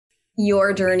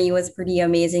your journey was pretty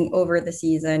amazing over the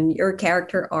season. Your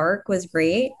character arc was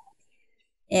great.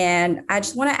 And I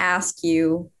just want to ask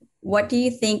you, what do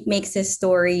you think makes this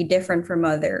story different from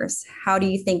others? How do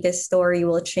you think this story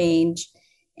will change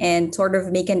and sort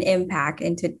of make an impact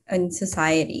in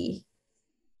society?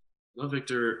 Love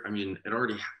Victor, I mean, it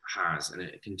already has, and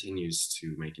it continues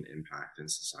to make an impact in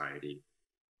society.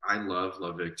 I love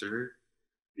Victor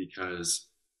because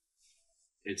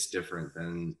it's different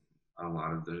than a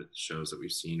lot of the shows that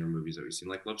we've seen or movies that we've seen.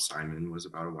 Like Love Simon was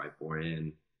about a white boy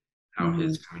and how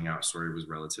his Mhm. coming out story was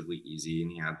relatively easy,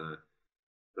 and he had the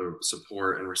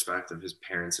support and respect of his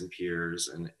parents and peers,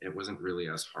 and it wasn't really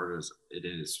as hard as it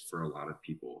is for a lot of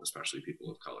people, especially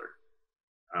people of color.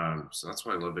 So that's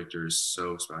why Love Victor is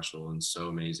so special and so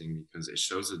amazing because it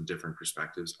shows the different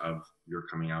perspectives of your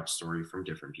coming out story from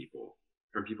people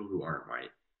who aren't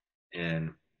white.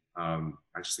 And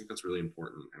I just think that's really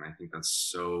important. And I think that's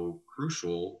so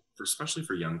crucial for, especially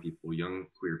for young people, young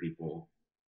queer people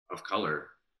of color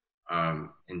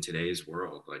in today's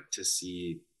world, like to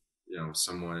see,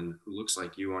 someone who looks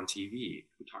like you on TV,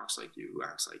 who talks like you, who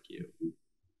acts like you.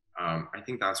 I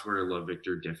think that's where Love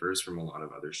Victor differs from a lot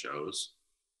of other shows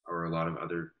or a lot of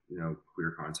other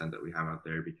queer content that we have out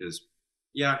there because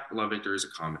yeah, Love Victor is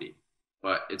a comedy,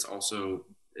 but it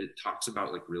talks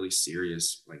about like really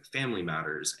serious like family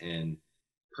matters and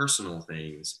personal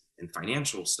things and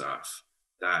financial stuff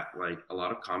that like a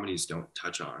lot of comedies don't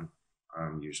touch on.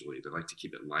 Usually they like to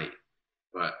keep it light,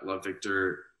 but Love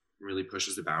Victor really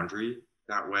pushes the boundary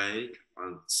that way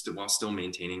while still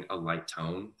maintaining a light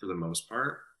tone for the most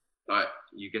part, but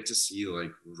you get to see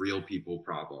like real people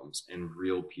problems and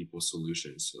real people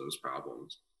solutions to those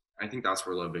problems. I think that's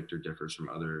where Love Victor differs from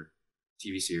other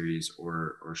TV series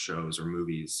or shows or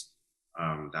movies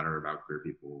that are about queer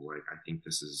people. Like I think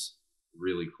this is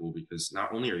really cool because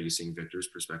not only are you seeing Victor's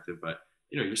perspective, but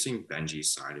you're seeing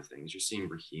Benji's side of things, you're seing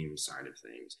Raheem's side of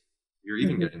things, you're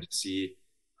even Mhm. getting to see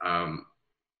um,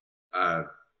 uh,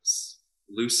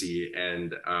 Lucy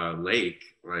and Lake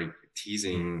like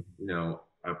teasing,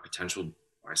 a potential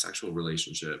bisexual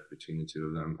relationship between the two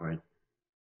of them. Like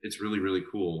it's really really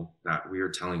cool that we are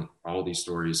telling all these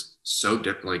stories so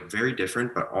like very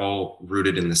different, but all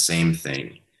rooted in the same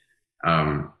thing.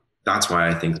 Um, that's why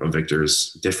I think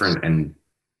Victor's different, and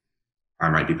I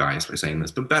might be biased by saying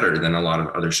this, but better than a lot of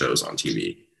other shows on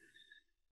TV.